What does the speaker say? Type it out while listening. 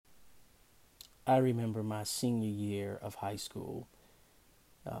I remember my senior year of high school,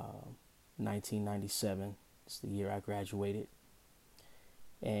 uh, 1997. It's the year I graduated.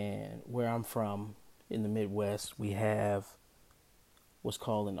 And where I'm from in the Midwest, we have what's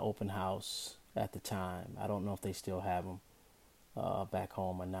called an open house at the time. I don't know if they still have them back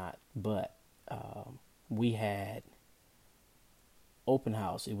home or not, but we had open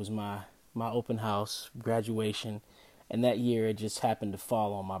house. It was my open house graduation, and that year it just happened to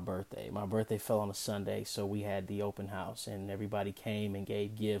fall on my birthday. My birthday fell on a Sunday, so we had the open house, and everybody came and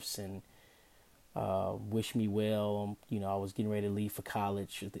gave gifts and wished me well. I was getting ready to leave for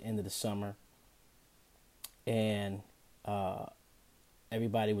college at the end of the summer, and uh,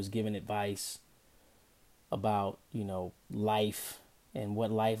 everybody was giving advice about life and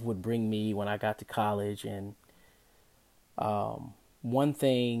what life would bring me when I got to college. And one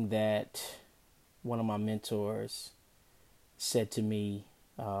thing that one of my mentors said to me,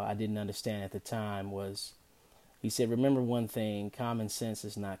 I didn't understand at the time, was he said, "Remember one thing: common sense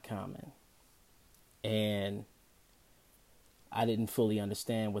is not common." And I didn't fully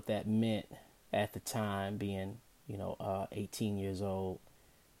understand what that meant at the time, being 18 years old,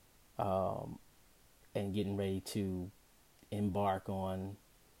 um, and getting ready to embark on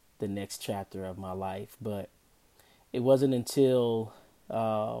the next chapter of my life. But it wasn't until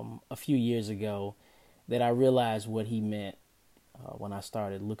a few years ago that I realized what he meant when I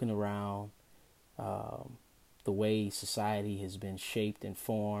started looking around, the way society has been shaped and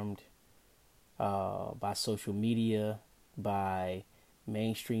formed by social media, by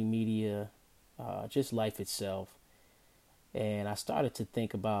mainstream media, just life itself. And I started to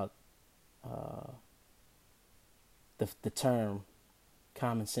think about uh, the term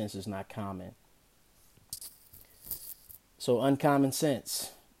common sense is not common. So uncommon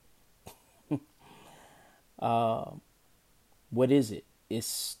sense, uh, what is it?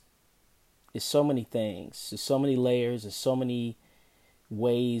 It's so many things. There's so many layers. There's so many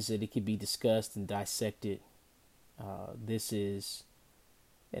ways that it could be discussed and dissected. This is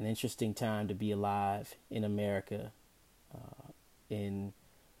an interesting time to be alive in America in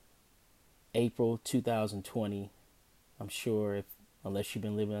April 2020. I'm sure if unless you've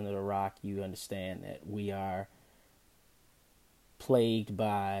been living under a rock, you understand that we are plagued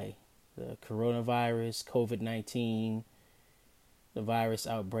by the coronavirus, COVID-19, the virus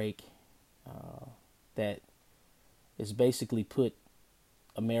outbreak that has basically put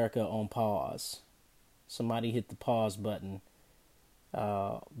America on pause. Somebody hit the pause button,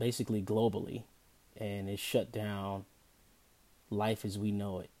 basically globally, and it shut down life as we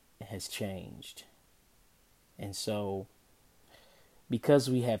know it. It has changed. And so, because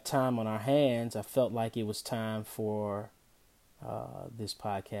we have time on our hands, I felt like it was time for this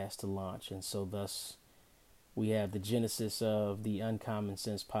podcast to launch. And so, thus, we have the genesis of the Uncommon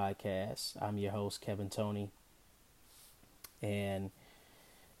Sense podcast. I'm your host, Kevin Tony. And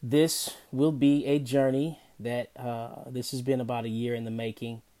this will be a journey that this has been about a year in the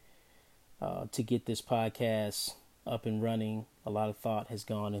making to get this podcast up and running. A lot of thought has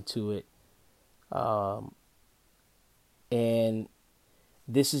gone into it. And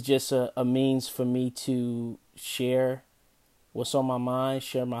this is just a means for me to share what's on my mind,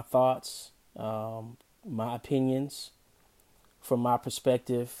 share my thoughts, my opinions from my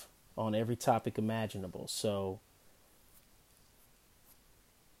perspective on every topic imaginable. So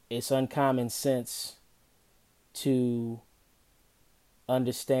it's uncommon sense to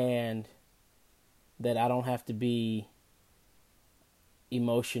understand that I don't have to be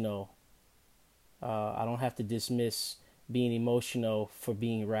emotional. I don't have to dismiss being emotional for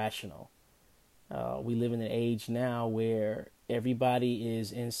being rational. We live in an age now where everybody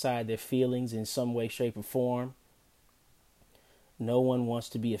is inside their feelings in some way, shape, or form. No one wants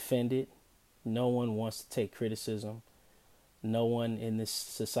to be offended. No one wants to take criticism. No one in this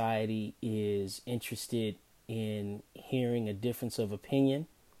society is interested in hearing a difference of opinion.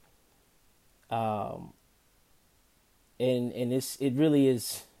 Um, and it really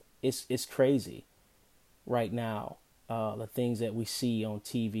is it's crazy right now. The things that we see on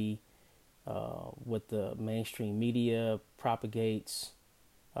TV, what the mainstream media propagates,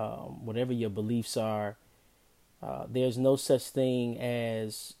 whatever your beliefs are, there's no such thing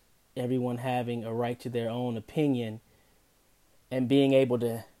as everyone having a right to their own opinion and being able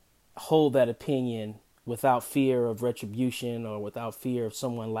to hold that opinion without fear of retribution or without fear of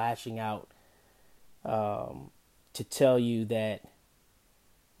someone lashing out to tell you that,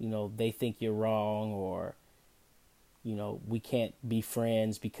 they think you're wrong, or, we can't be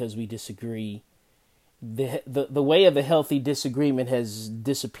friends because we disagree. The way of a healthy disagreement has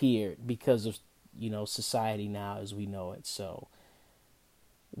disappeared because of, society now as we know it. So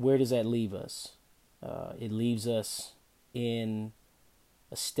where does that leave us? It leaves us in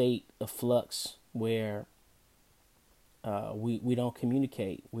a state of flux where we don't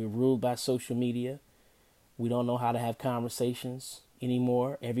communicate. We're ruled by social media. We don't know how to have conversations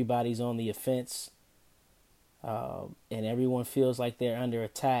anymore. Everybody's on the offense. And everyone feels like they're under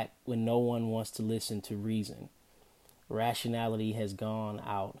attack when no one wants to listen to reason. Rationality has gone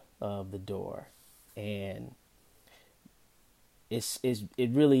out of the door. And it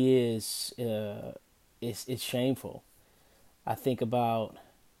really is, it's shameful. I think about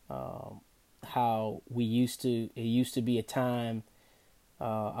how it used to be a time,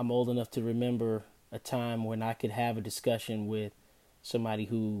 I'm old enough to remember a time when I could have a discussion with somebody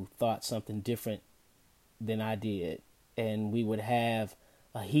who thought something different than I did. And we would have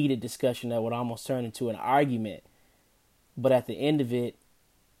a heated discussion that would almost turn into an argument. But at the end of it,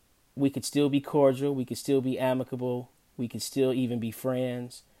 we could still be cordial. We could still be amicable. We could still even be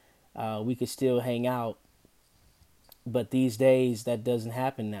friends. We could still hang out. But these days, that doesn't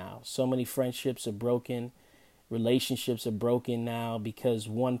happen now. So many friendships are broken. Relationships are broken now because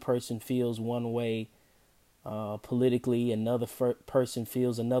one person feels one way politically. Another person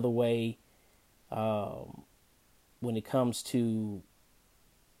feels another way when it comes to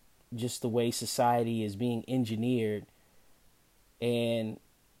just the way society is being engineered. And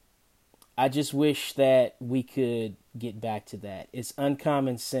I just wish that we could get back to that. It's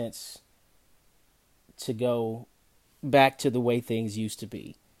uncommon sense to go back to the way things used to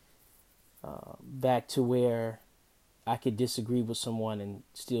be. Back to where I could disagree with someone and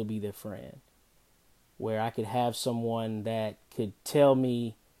still be their friend. Where I could have someone that could tell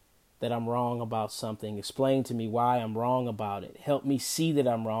me that I'm wrong about something, explain to me why I'm wrong about it, help me see that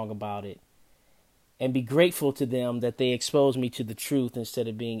I'm wrong about it, and be grateful to them that they expose me to the truth instead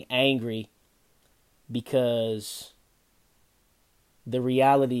of being angry because the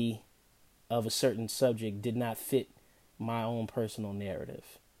reality of a certain subject did not fit my own personal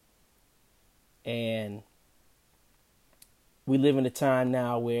narrative. And we live in a time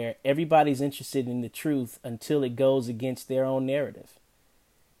now where everybody's interested in the truth until it goes against their own narrative.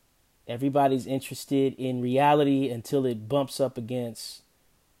 Everybody's interested in reality until it bumps up against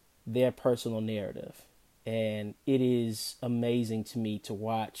their personal narrative. And it is amazing to me to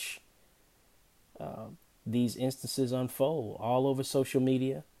watch these instances unfold all over social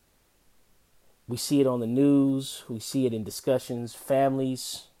media. We see it on the news. We see it in discussions.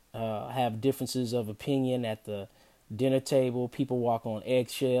 Families have differences of opinion at the dinner table. People walk on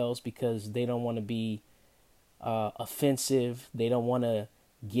eggshells because they don't want to be offensive. They don't want to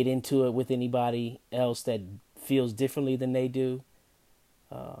get into it with anybody else that feels differently than they do.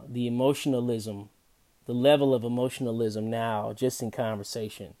 The emotionalism, the level of emotionalism now, just in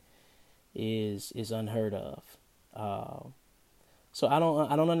conversation, is unheard of. So I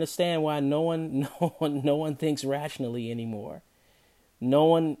don't understand why no one thinks rationally anymore. No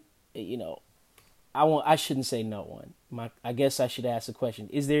one, I shouldn't say no one. I guess I should ask the question: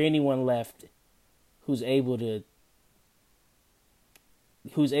 is there anyone left who's able to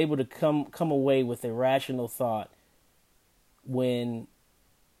come away with a rational thought when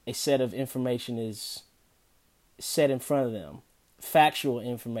a set of information is set in front of them? Factual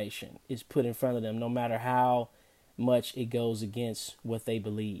information is put in front of them, no matter how much it goes against what they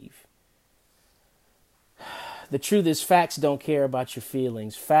believe. The truth is, facts don't care about your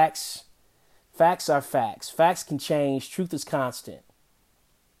feelings. Facts are facts. Facts can change. Truth is constant.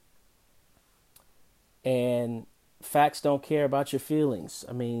 And facts don't care about your feelings.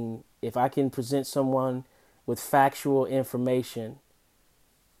 I mean, if I can present someone with factual information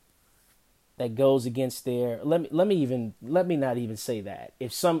that goes against their, let me not even say that.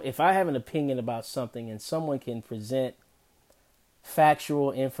 If I have an opinion about something and someone can present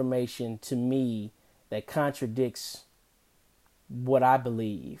factual information to me that contradicts what I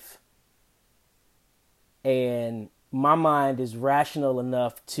believe, and my mind is rational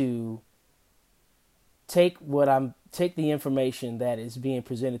enough to take the information that is being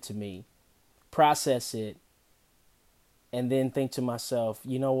presented to me, process it, and then think to myself,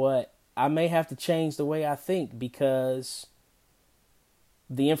 you know what? I may have to change the way I think because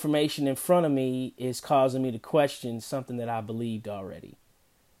the information in front of me is causing me to question something that I believed already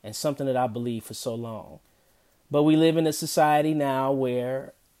and something that I believed for so long. But we live in a society now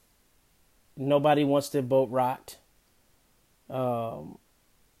where nobody wants their boat rocked. We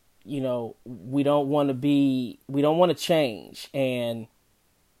don't want to change. And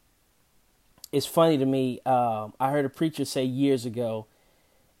it's funny to me. I heard a preacher say years ago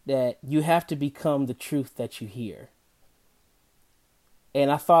that you have to become the truth that you hear.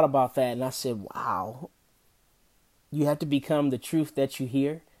 And I thought about that and I said, wow, You have to become the truth that you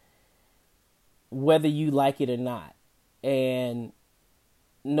hear, whether you like it or not. And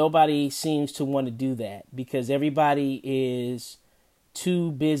nobody seems to want to do that because everybody is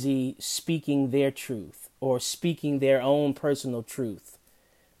too busy speaking their truth or speaking their own personal truth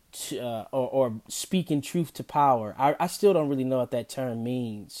or speaking truth to power. I still don't really know what that term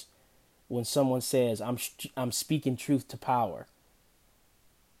means when someone says I'm speaking truth to power.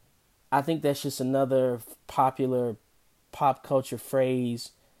 I think that's just another popular pop culture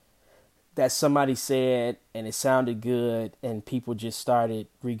phrase that somebody said and it sounded good and people just started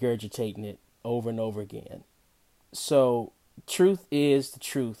regurgitating it over and over again. So truth is the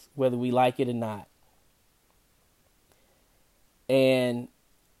truth, whether we like it or not. And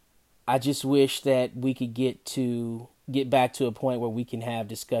I just wish that we could get back to a point where we can have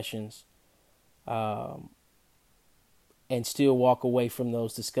discussions and still walk away from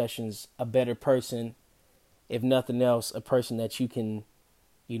those discussions a better person, if nothing else, a person that you can,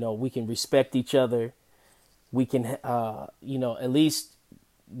 we can respect each other. We can, at least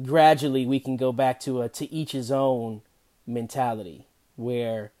gradually we can go back to a to each his own mentality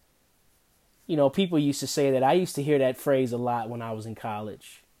where, people used to say that. I used to hear that phrase a lot when I was in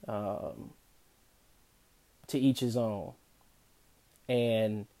college, to each his own.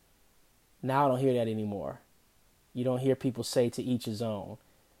 And now I don't hear that anymore. You don't hear people say to each his own.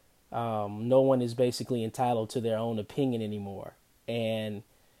 No one is basically entitled to their own opinion anymore. And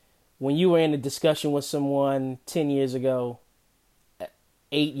when you were in a discussion with someone 10 years ago,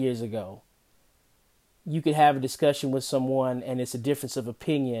 8 years ago, you could have a discussion with someone and it's a difference of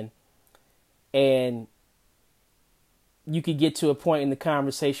opinion. And you could get to a point in the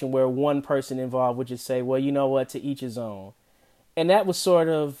conversation where one person involved would just say, well, you know what, to each his own. And that was sort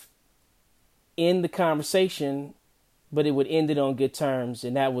of end the conversation, but it would end it on good terms.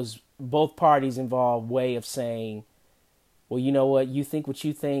 And that was both parties involved way of saying, well, you know what, you think what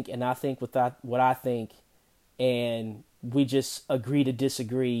you think, and I think what I think, and we just agree to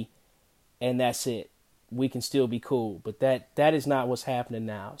disagree, and that's it. We can still be cool. But that is not what's happening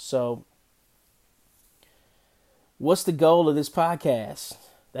now. So what's the goal of this podcast?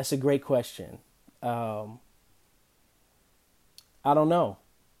 That's a great question. I don't know.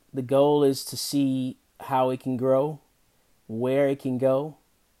 The goal is to see how it can grow, where it can go.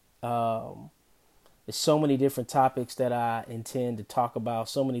 There's so many different topics that I intend to talk about,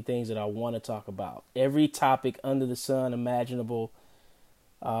 so many things that I want to talk about. Every topic under the sun imaginable,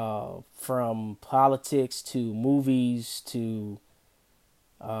 from politics to movies to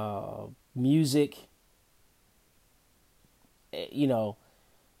music.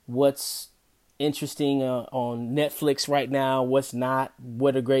 What's interesting on Netflix right now, what's not,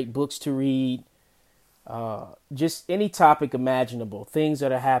 what are great books to read. Just any topic imaginable, things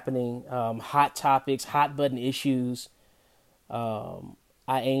that are happening, hot topics, hot button issues, I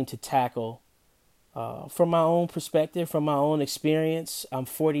aim to tackle from my own perspective, from my own experience. I'm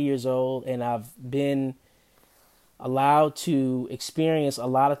 40 years old and I've been allowed to experience a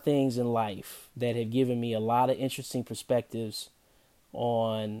lot of things in life that have given me a lot of interesting perspectives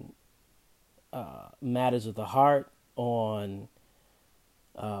on matters of the heart, on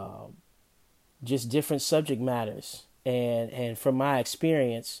just different subject matters. And from my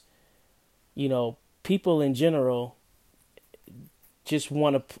experience, people in general just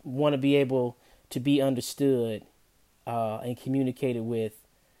want to be able to be understood and communicated with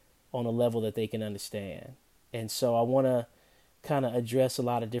on a level that they can understand. And so I want to kind of address a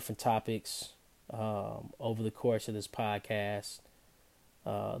lot of different topics over the course of this podcast.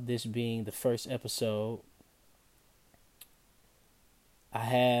 This being the first episode. I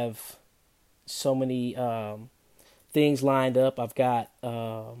have so many things lined up. I've got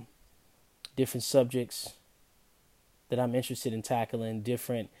different subjects that I'm interested in tackling,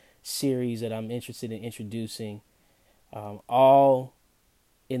 different series that I'm interested in introducing, all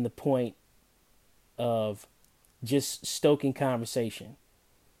in the point of just stoking conversation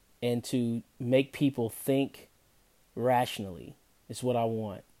and to make people think rationally is what I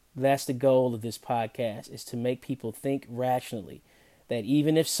want. That's the goal of this podcast, is to make people think rationally. That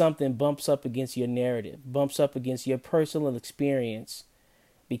even if something bumps up against your narrative, bumps up against your personal experience,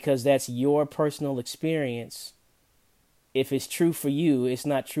 because that's your personal experience, if it's true for you, it's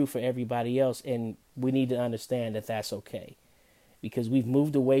not true for everybody else. And we need to understand that that's okay. Because we've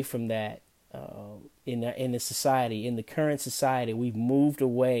moved away from that in the society. In the current society, we've moved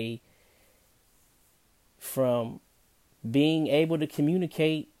away from being able to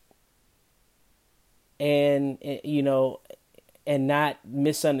communicate and not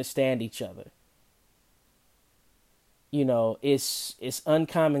misunderstand each other. It's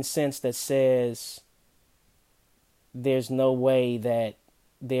uncommon sense that says there's no way that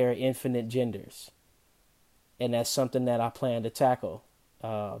there are infinite genders. And that's something that I plan to tackle.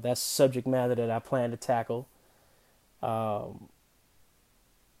 That's subject matter that I plan to tackle. Um,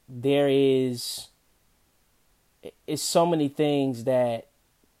 there is so many things that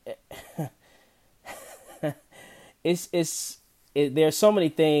there's so many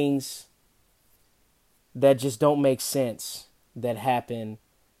things that just don't make sense that happen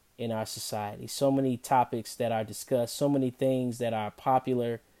in our society. So many topics that are discussed, so many things that are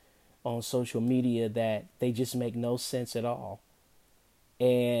popular on social media that they just make no sense at all.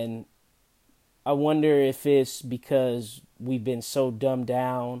 And I wonder if it's because we've been so dumbed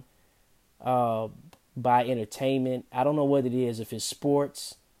down uh, by entertainment. I don't know what it is, if it's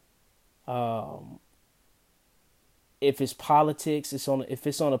sports, um, if it's politics, if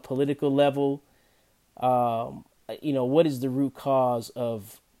it's on a political level. What is the root cause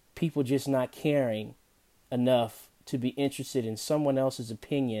of people just not caring enough to be interested in someone else's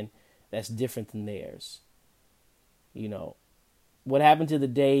opinion that's different than theirs? You know, what happened to the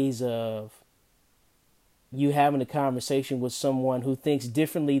days of you having a conversation with someone who thinks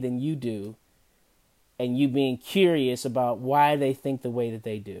differently than you do and you being curious about why they think the way that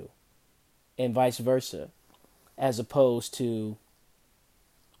they do and vice versa, as opposed to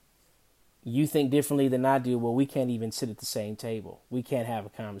you think differently than I do. Well, we can't even sit at the same table. We can't have a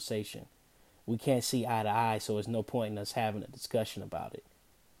conversation. We can't see eye to eye, so there's no point in us having a discussion about it.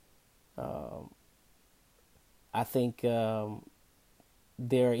 I think there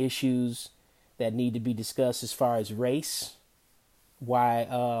are issues that need to be discussed as far as race, why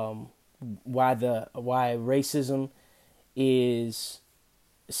racism is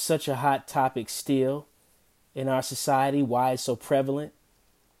such a hot topic still in our society, why it's so prevalent.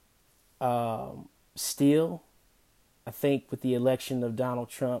 Still, I think with the election of Donald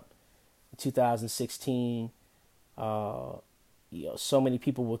Trump in 2016, so many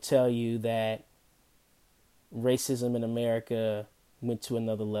people will tell you that racism in America went to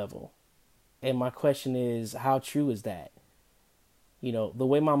another level. And my question is, how true is that? The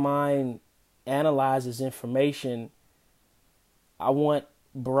way my mind analyzes information, I want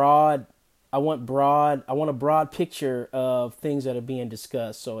a broad picture of things that are being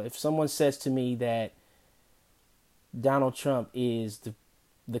discussed. So if someone says to me that Donald Trump is the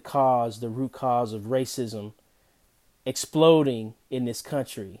root cause of racism exploding in this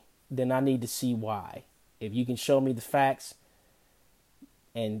country, then I need to see why. If you can show me the facts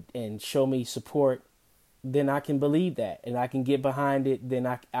and show me support, then I can believe that and I can get behind it. Then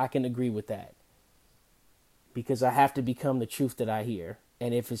I can agree with that, because I have to become the truth that I hear.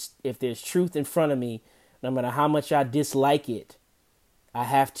 And if there's truth in front of me, no matter how much I dislike it, I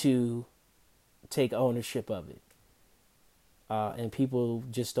have to take ownership of it. And people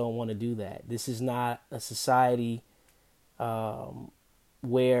just don't want to do that. This is not a society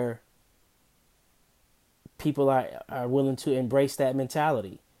where people are willing to embrace that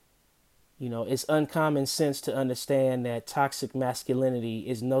mentality. It's uncommon sense to understand that toxic masculinity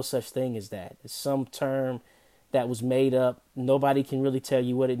is no such thing as that. It's some term that was made up. Nobody can really tell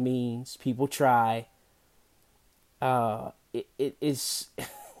you what it means. People try. It is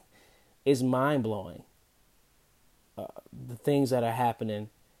is mind blowing. The things that are happening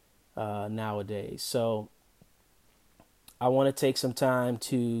nowadays. So I want to take some time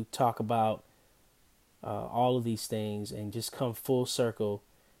to talk about all of these things and just come full circle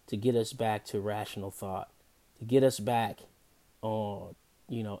to get us back to rational thought, to get us back on,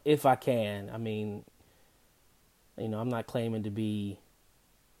 if I can. I mean, I'm not claiming to be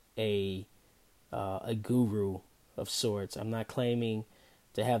a guru of sorts. I'm not claiming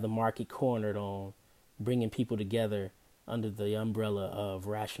to have the market cornered on bringing people together under the umbrella of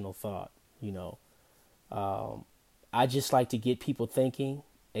rational thought. I just like to get people thinking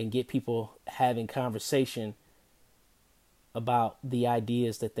and get people having conversation about the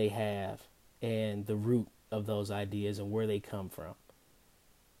ideas that they have and the root of those ideas and where they come from.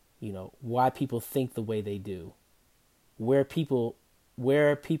 Why people think the way they do, where people's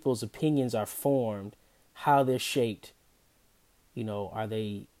opinions are formed, how they're shaped. Are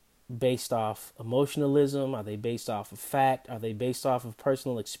they based off emotionalism? Are they based off of fact? Are they based off of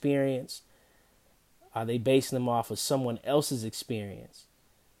personal experience? Are they basing them off of someone else's experience?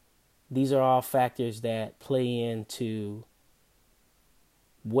 These are all factors that play into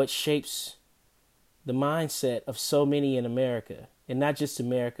what shapes the mindset of so many in America, and not just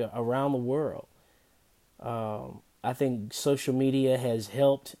America, around the world. I think social media has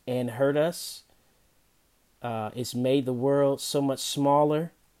helped and hurt us. It's made the world so much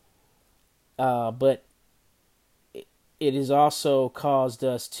smaller, but it has also caused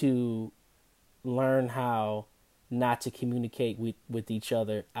us to learn how not to communicate with each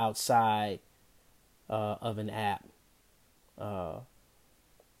other outside of an app.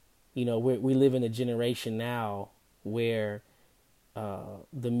 We live in a generation now where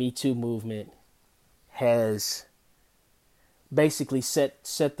the Me Too movement has basically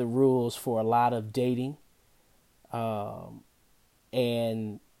set the rules for a lot of dating,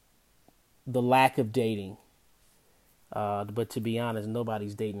 and the lack of dating. But to be honest,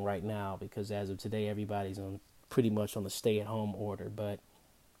 nobody's dating right now because as of today, everybody's pretty much on the stay-at-home order. But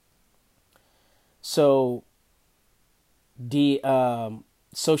so the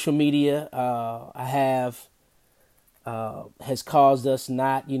social media has caused us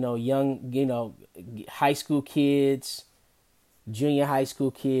not, young, high school kids, junior high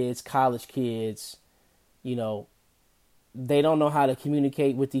school kids, college kids, they don't know how to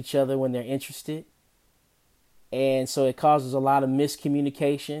communicate with each other when they're interested. And so it causes a lot of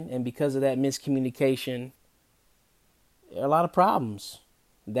miscommunication. And because of that miscommunication, there are a lot of problems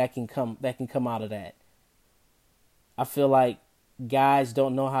that can come out of that. I feel like guys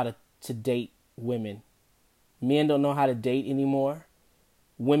don't know how to date women. Men don't know how to date anymore.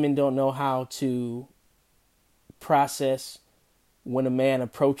 Women don't know how to process when a man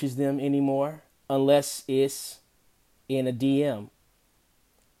approaches them anymore, unless it's in a DM,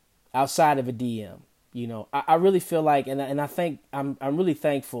 outside of a DM. I really feel like, and I think I'm really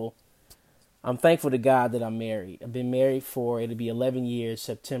thankful. I'm thankful to God that I'm married. I've been married it'll be 11 years,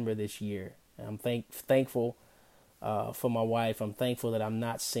 September this year. And I'm thankful for my wife. I'm thankful that I'm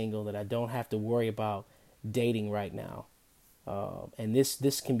not single, that I don't have to worry about dating right now. And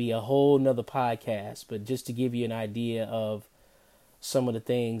this can be a whole nother podcast, but just to give you an idea of some of the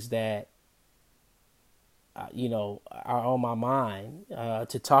things that, are on my mind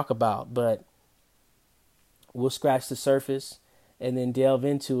to talk about. But we'll scratch the surface and then delve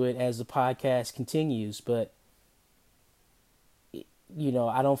into it as the podcast continues. But,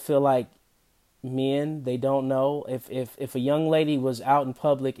 I don't feel like men, they don't know. If a young lady was out in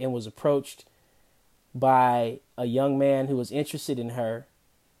public and was approached by a young man who was interested in her,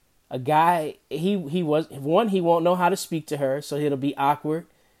 a guy, he won't know how to speak to her, so it'll be awkward.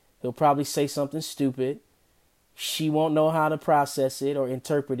 He'll probably say something stupid. She won't know how to process it or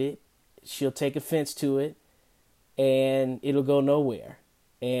interpret it. She'll take offense to it, and it'll go nowhere.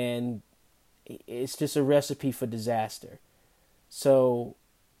 And it's just a recipe for disaster. So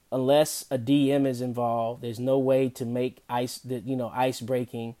unless a DM is involved, there's no way to make ice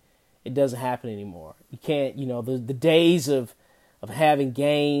breaking. It doesn't happen anymore. You can't, the days of having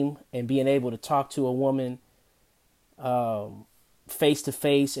game and being able to talk to a woman face to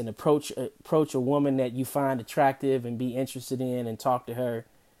face and approach a woman that you find attractive and be interested in and talk to her.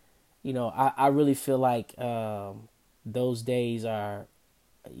 I really feel like those days are,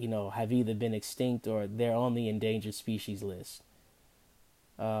 have either been extinct or they're on the endangered species list.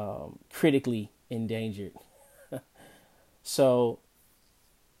 Critically endangered. So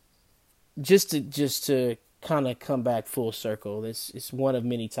just to kind of come back full circle, it's one of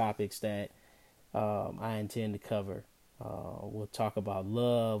many topics that I intend to cover. We'll talk about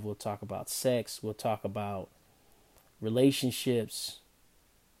love. We'll talk about sex. We'll talk about relationships.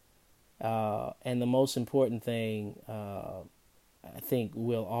 And the most important thing, I think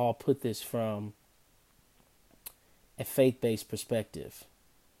we'll all put this from a faith-based perspective.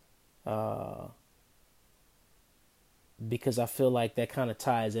 Because I feel like that kind of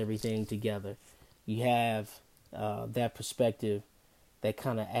ties everything together. You have that perspective that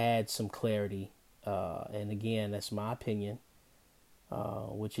kind of adds some clarity. And again, that's my opinion,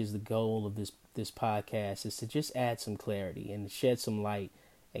 which is the goal of this podcast, is to just add some clarity and shed some light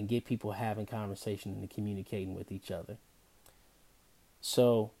and get people having conversation and communicating with each other.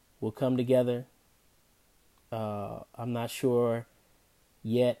 So we'll come together. I'm not sure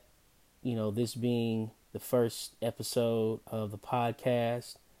yet, this being the first episode of the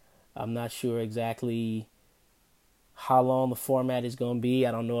podcast, I'm not sure exactly how long the format is going to be.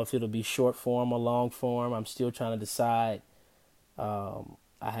 I don't know if it'll be short form or long form. I'm still trying to decide. I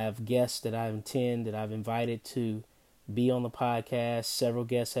have guests that I've invited to be on the podcast. Several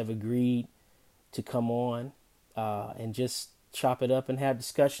guests have agreed to come on and just chop it up and have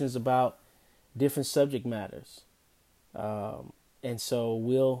discussions about different subject matters. And so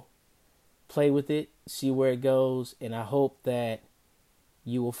we'll play with it, see where it goes, and I hope that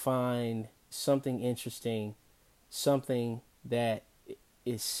you will find something interesting, something that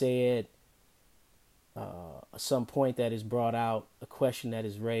is said, some point that is brought out, a question that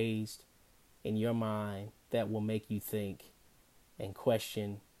is raised in your mind that will make you think and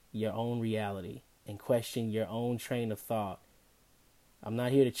question your own reality and question your own train of thought I'm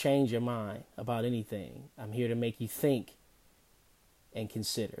not here to change your mind about anything. I'm here to make you think and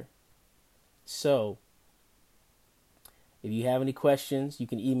consider. So, if you have any questions, you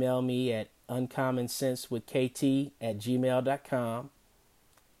can email me at uncommonsensewithkt@gmail.com,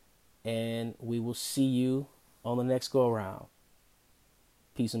 and we will see you on the next go around.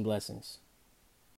 Peace and blessings.